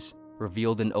miseries,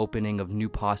 revealed an opening of new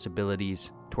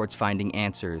possibilities towards finding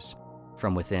answers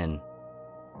from within.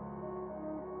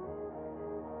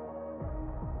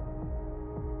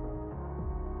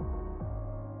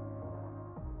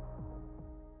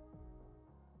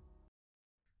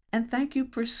 And thank you,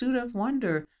 Pursuit of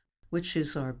Wonder, which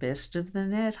is our Best of the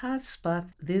Net hotspot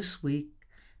this week.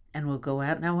 And we'll go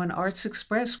out now on Arts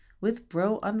Express with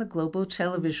Bro on the Global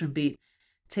Television Beat,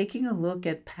 taking a look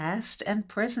at past and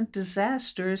present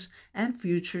disasters and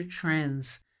future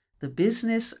trends. The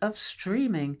business of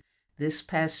streaming this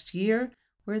past year,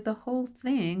 where the whole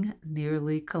thing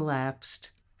nearly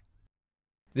collapsed.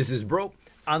 This is Bro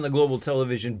on the Global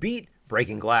Television Beat,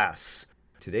 Breaking Glass.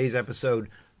 Today's episode,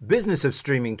 Business of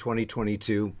Streaming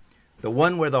 2022, the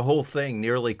one where the whole thing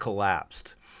nearly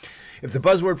collapsed. If the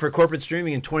buzzword for corporate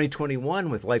streaming in 2021,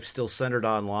 with life still centered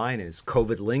online as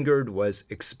COVID lingered, was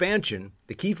expansion,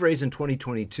 the key phrase in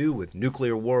 2022, with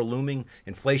nuclear war looming,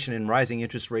 inflation and rising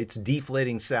interest rates,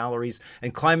 deflating salaries,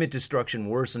 and climate destruction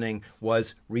worsening,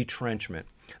 was retrenchment.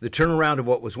 The turnaround of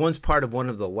what was once part of one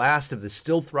of the last of the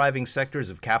still thriving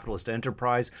sectors of capitalist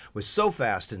enterprise was so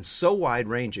fast and so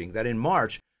wide-ranging that in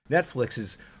March,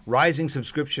 Netflix's rising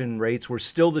subscription rates were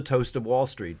still the toast of Wall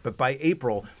Street, but by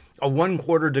April, a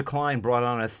one-quarter decline brought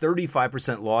on a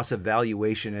 35% loss of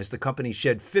valuation as the company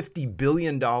shed $50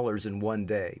 billion in one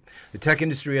day. The tech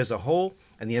industry as a whole,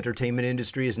 and the entertainment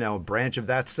industry is now a branch of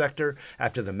that sector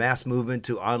after the mass movement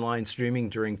to online streaming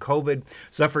during COVID,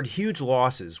 suffered huge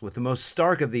losses, with the most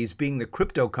stark of these being the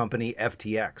crypto company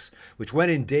FTX, which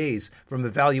went in days from a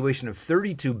valuation of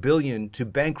 $32 billion to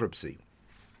bankruptcy,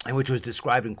 and which was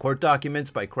described in court documents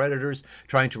by creditors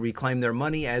trying to reclaim their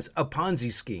money as a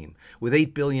Ponzi scheme, with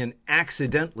 $8 billion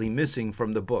accidentally missing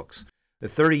from the books. The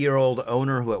 30-year-old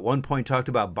owner, who at one point talked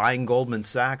about buying Goldman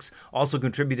Sachs, also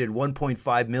contributed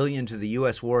 $1.5 million to the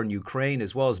U.S. war in Ukraine,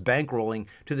 as well as bankrolling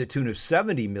to the tune of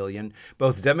 $70 million,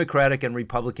 both Democratic and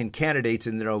Republican candidates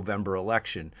in the November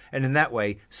election, and in that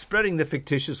way, spreading the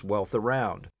fictitious wealth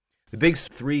around. The big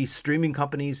three streaming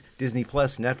companies, Disney+,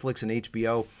 Netflix, and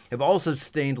HBO, have all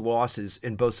sustained losses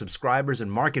in both subscribers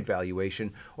and market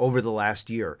valuation over the last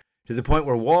year, to the point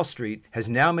where Wall Street has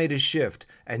now made a shift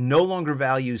and no longer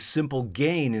values simple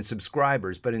gain in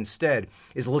subscribers, but instead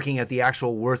is looking at the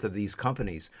actual worth of these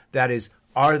companies. That is,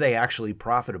 are they actually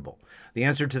profitable? The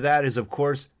answer to that is, of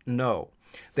course, no.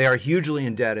 They are hugely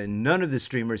in debt, and none of the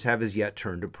streamers have as yet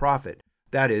turned a profit.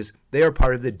 That is, they are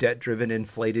part of the debt-driven,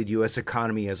 inflated U.S.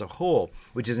 economy as a whole,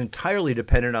 which is entirely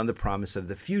dependent on the promise of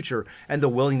the future and the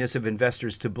willingness of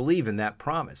investors to believe in that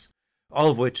promise. All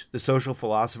of which the social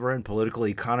philosopher and political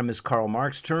economist Karl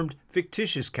Marx termed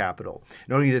fictitious capital,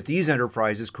 knowing that these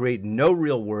enterprises create no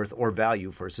real worth or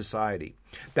value for society.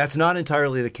 That's not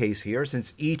entirely the case here,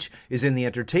 since each is in the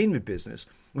entertainment business,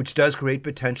 which does create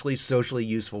potentially socially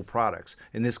useful products,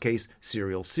 in this case,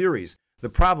 serial series. The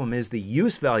problem is the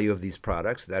use value of these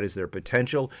products, that is their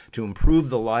potential to improve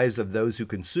the lives of those who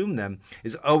consume them,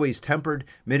 is always tempered,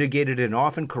 mitigated, and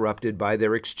often corrupted by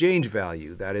their exchange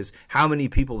value, that is how many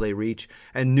people they reach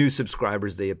and new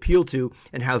subscribers they appeal to,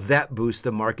 and how that boosts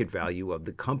the market value of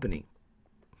the company.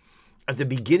 At the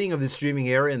beginning of the streaming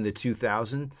era in the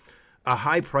 2000s, a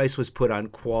high price was put on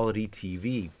quality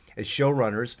TV, as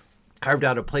showrunners carved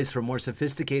out a place for more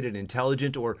sophisticated,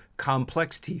 intelligent, or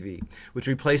complex TV, which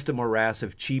replaced the morass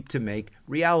of cheap-to-make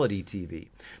reality TV.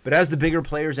 But as the bigger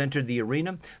players entered the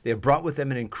arena, they have brought with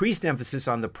them an increased emphasis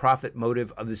on the profit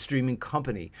motive of the streaming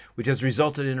company, which has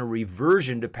resulted in a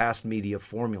reversion to past media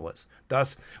formulas.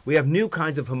 Thus, we have new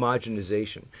kinds of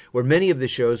homogenization, where many of the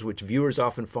shows which viewers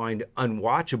often find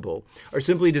unwatchable are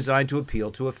simply designed to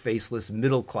appeal to a faceless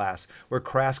middle class, where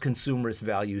crass consumerist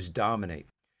values dominate.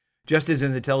 Just as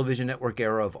in the television network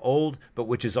era of old, but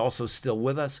which is also still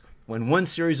with us, when one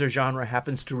series or genre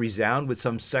happens to resound with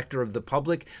some sector of the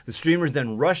public, the streamers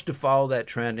then rush to follow that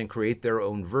trend and create their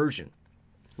own version.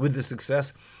 With the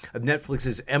success of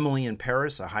Netflix's Emily in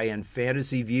Paris, a high-end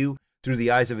fantasy view through the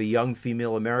eyes of a young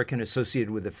female American associated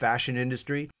with the fashion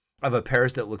industry, of a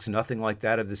Paris that looks nothing like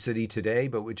that of the city today,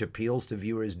 but which appeals to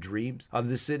viewers' dreams of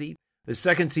the city, the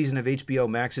second season of HBO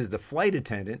Max's The Flight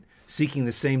Attendant, seeking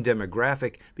the same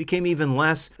demographic, became even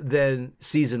less than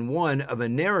season one of a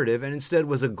narrative and instead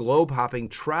was a globe-hopping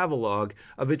travelogue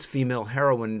of its female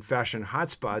heroine in fashion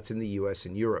hotspots in the US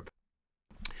and Europe.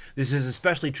 This is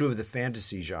especially true of the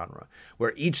fantasy genre,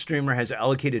 where each streamer has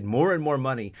allocated more and more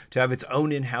money to have its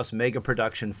own in-house mega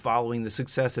production following the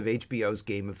success of HBO's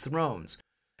Game of Thrones.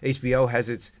 HBO has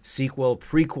its sequel,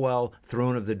 prequel,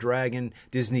 Throne of the Dragon.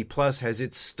 Disney Plus has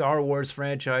its Star Wars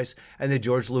franchise and the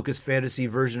George Lucas fantasy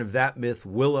version of that myth,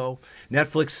 Willow.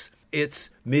 Netflix,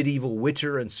 its medieval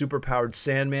Witcher and superpowered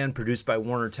Sandman, produced by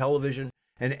Warner Television.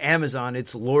 And Amazon,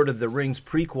 its Lord of the Rings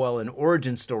prequel and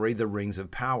origin story, The Rings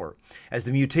of Power. As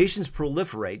the mutations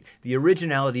proliferate, the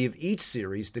originality of each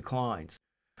series declines.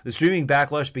 The streaming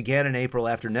backlash began in April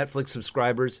after Netflix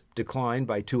subscribers declined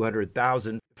by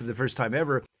 200,000 for the first time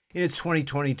ever, in its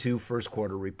 2022 first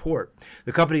quarter report.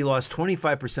 The company lost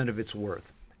 25% of its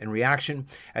worth. In reaction,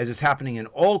 as is happening in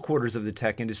all quarters of the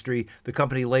tech industry, the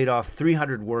company laid off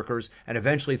 300 workers and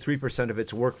eventually 3% of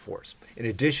its workforce. In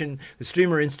addition, the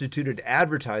streamer instituted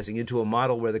advertising into a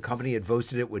model where the company had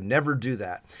boasted it would never do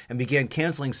that and began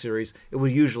canceling series it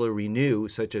would usually renew,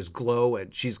 such as Glow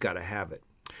and She's Gotta Have It.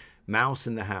 Mouse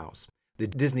in the House. The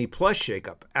Disney Plus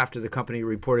shakeup, after the company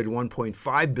reported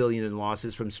 $1.5 billion in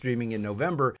losses from streaming in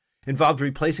November, involved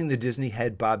replacing the Disney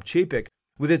head Bob Chapek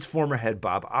with its former head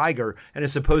Bob Iger and a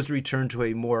supposed return to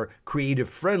a more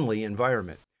creative-friendly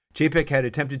environment. Chapek had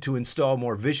attempted to install a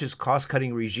more vicious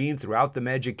cost-cutting regime throughout the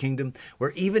Magic Kingdom,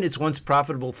 where even its once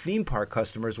profitable theme park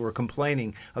customers were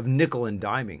complaining of nickel and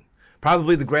diming.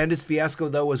 Probably the grandest fiasco,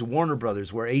 though, was Warner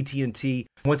Brothers, where AT&T,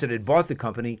 once it had bought the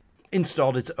company,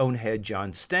 installed its own head,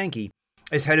 John Stankey,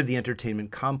 as head of the entertainment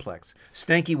complex.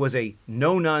 Stankey was a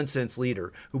no-nonsense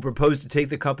leader who proposed to take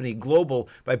the company global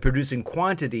by producing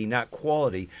quantity, not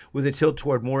quality, with a tilt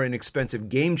toward more inexpensive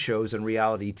game shows and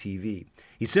reality TV.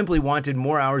 He simply wanted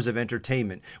more hours of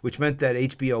entertainment, which meant that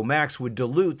HBO Max would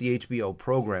dilute the HBO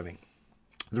programming.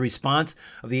 The response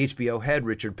of the HBO head,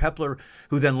 Richard Pepler,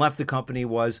 who then left the company,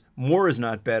 was, "More is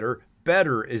not better,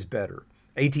 better is better."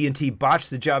 AT&T botched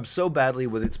the job so badly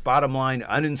with its bottom-line,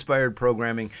 uninspired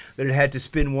programming that it had to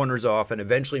spin Warner's off and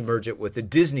eventually merge it with the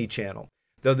Disney Channel,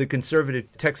 though the conservative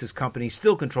Texas company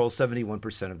still controls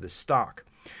 71% of the stock.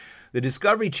 The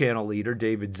Discovery Channel leader,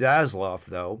 David Zaslav,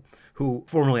 though, who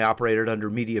formerly operated under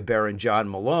media baron John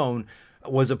Malone,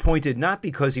 was appointed not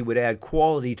because he would add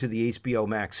quality to the HBO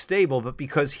Max stable, but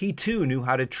because he too knew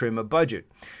how to trim a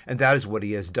budget. And that is what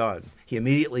he has done. He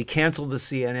immediately canceled the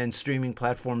CNN streaming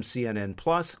platform CNN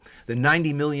Plus, the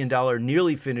 $90 million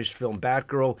nearly finished film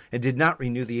Batgirl, and did not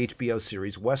renew the HBO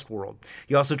series Westworld.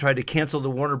 He also tried to cancel the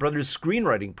Warner Brothers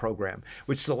screenwriting program,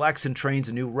 which selects and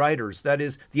trains new writers, that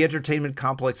is, the entertainment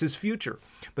complex's future.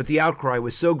 But the outcry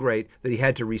was so great that he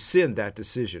had to rescind that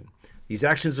decision. These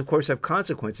actions, of course, have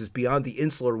consequences beyond the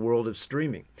insular world of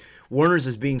streaming. Warner's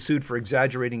is being sued for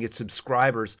exaggerating its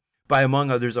subscribers by,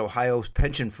 among others, Ohio's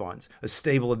pension funds, a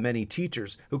stable of many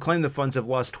teachers, who claim the funds have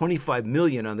lost $25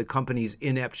 million on the company's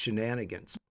inept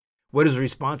shenanigans. What is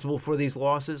responsible for these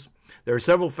losses? There are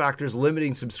several factors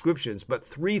limiting subscriptions, but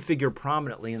three figure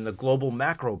prominently in the global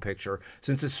macro picture,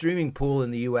 since the streaming pool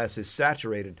in the U.S. is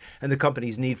saturated and the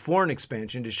companies need foreign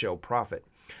expansion to show profit.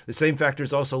 The same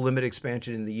factors also limit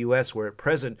expansion in the U.S., where at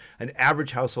present an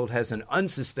average household has an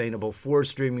unsustainable 4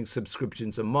 streaming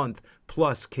subscriptions a month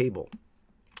plus cable.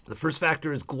 The first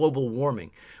factor is global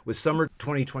warming, with summer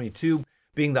 2022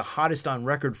 being the hottest on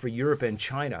record for Europe and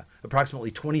China,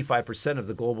 approximately 25% of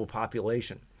the global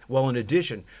population. Well, in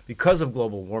addition, because of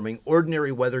global warming,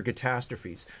 ordinary weather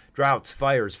catastrophes, droughts,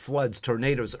 fires, floods,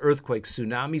 tornadoes, earthquakes,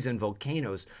 tsunamis, and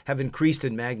volcanoes have increased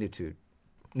in magnitude.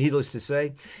 Needless to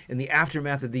say, in the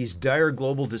aftermath of these dire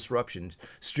global disruptions,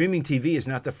 streaming TV is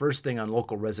not the first thing on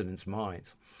local residents'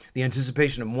 minds. The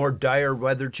anticipation of more dire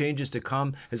weather changes to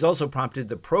come has also prompted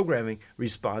the programming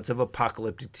response of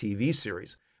apocalyptic TV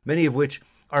series, many of which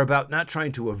are about not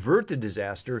trying to avert the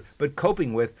disaster, but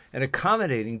coping with and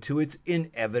accommodating to its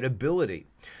inevitability.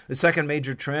 The second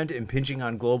major trend impinging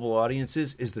on global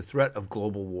audiences is the threat of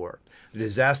global war. The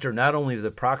disaster not only of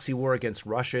the proxy war against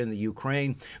Russia and the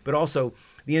Ukraine, but also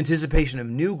the anticipation of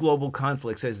new global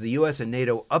conflicts as the U.S. and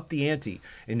NATO up the ante,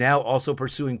 and now also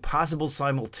pursuing possible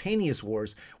simultaneous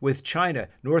wars with China,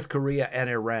 North Korea, and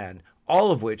Iran,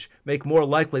 all of which make more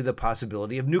likely the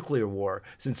possibility of nuclear war,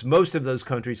 since most of those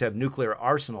countries have nuclear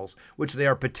arsenals, which they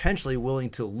are potentially willing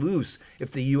to loose if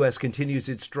the U.S. continues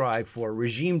its drive for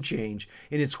regime change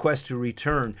in its quest to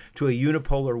return to a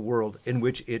unipolar world in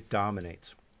which it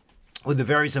dominates. With the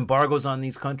various embargoes on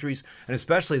these countries, and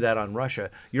especially that on Russia,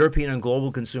 European and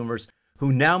global consumers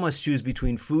who now must choose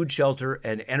between food, shelter,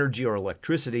 and energy or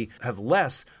electricity have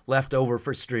less left over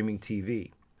for streaming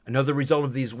TV. Another result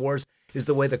of these wars is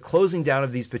the way the closing down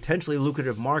of these potentially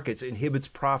lucrative markets inhibits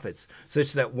profits,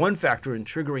 such that one factor in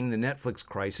triggering the Netflix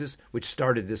crisis, which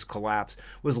started this collapse,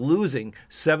 was losing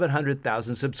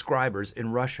 700,000 subscribers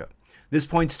in Russia. This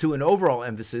points to an overall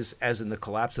emphasis, as in the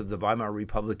collapse of the Weimar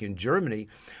Republic in Germany,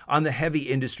 on the heavy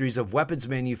industries of weapons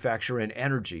manufacture and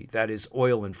energy, that is,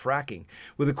 oil and fracking,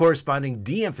 with a corresponding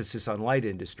de-emphasis on light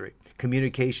industry,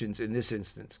 communications in this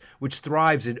instance, which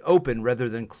thrives in open rather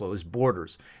than closed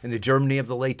borders. In the Germany of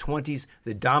the late 20s,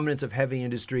 the dominance of heavy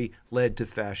industry led to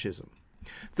fascism.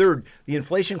 Third, the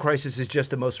inflation crisis is just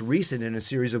the most recent in a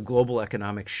series of global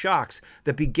economic shocks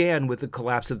that began with the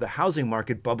collapse of the housing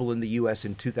market bubble in the U.S.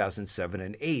 in 2007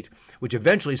 and 8, which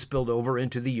eventually spilled over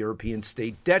into the European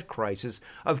state debt crisis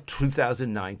of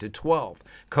 2009 to 12.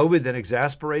 COVID then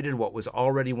exacerbated what was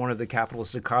already one of the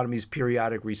capitalist economy's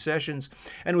periodic recessions,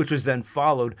 and which was then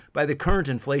followed by the current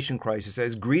inflation crisis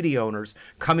as greedy owners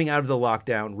coming out of the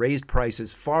lockdown raised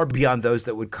prices far beyond those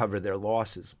that would cover their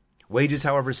losses. Wages,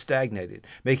 however, stagnated,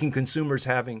 making consumers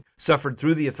having suffered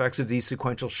through the effects of these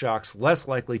sequential shocks less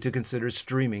likely to consider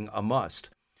streaming a must.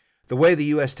 The way the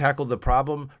U.S. tackled the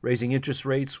problem, raising interest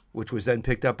rates, which was then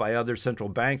picked up by other central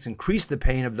banks, increased the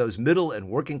pain of those middle and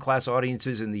working class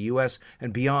audiences in the U.S.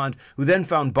 and beyond, who then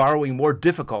found borrowing more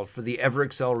difficult for the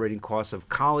ever-accelerating costs of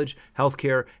college,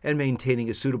 healthcare, and maintaining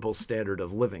a suitable standard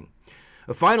of living.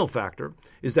 A final factor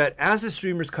is that as the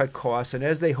streamers cut costs and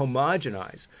as they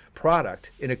homogenize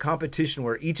product in a competition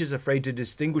where each is afraid to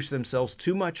distinguish themselves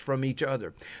too much from each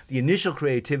other, the initial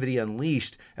creativity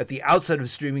unleashed at the outset of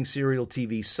streaming serial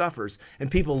TV suffers, and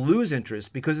people lose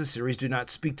interest because the series do not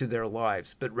speak to their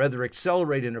lives, but rather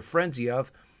accelerate in a frenzy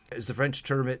of, as the French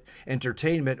term it,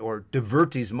 entertainment or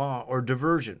divertissement or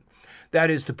diversion. That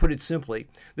is, to put it simply,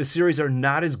 the series are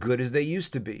not as good as they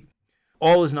used to be.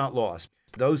 All is not lost.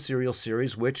 Those serial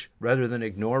series which, rather than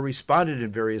ignore, responded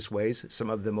in various ways, some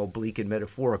of them oblique and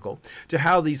metaphorical, to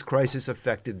how these crises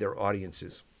affected their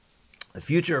audiences. The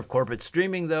future of corporate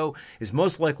streaming, though, is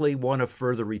most likely one of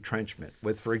further retrenchment,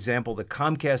 with, for example, the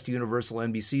Comcast Universal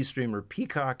NBC streamer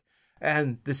Peacock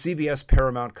and the CBS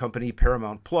Paramount company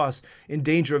Paramount Plus in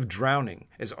danger of drowning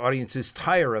as audiences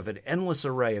tire of an endless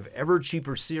array of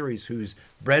ever-cheaper series whose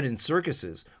bread and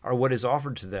circuses are what is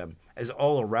offered to them as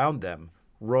all around them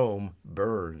Rome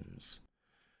burns.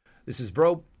 This is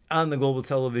Bro on the Global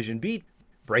Television Beat,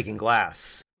 Breaking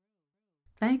Glass.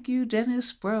 Thank you,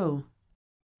 Dennis Bro.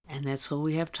 And that's all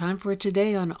we have time for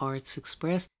today on Arts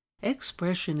Express,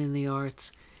 Expression in the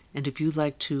Arts. And if you'd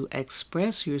like to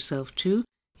express yourself too,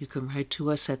 you can write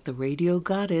to us at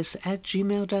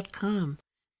theradiogoddess@gmail.com.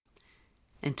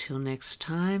 Until next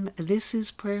time, this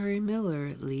is Prairie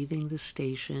Miller leaving the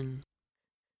station.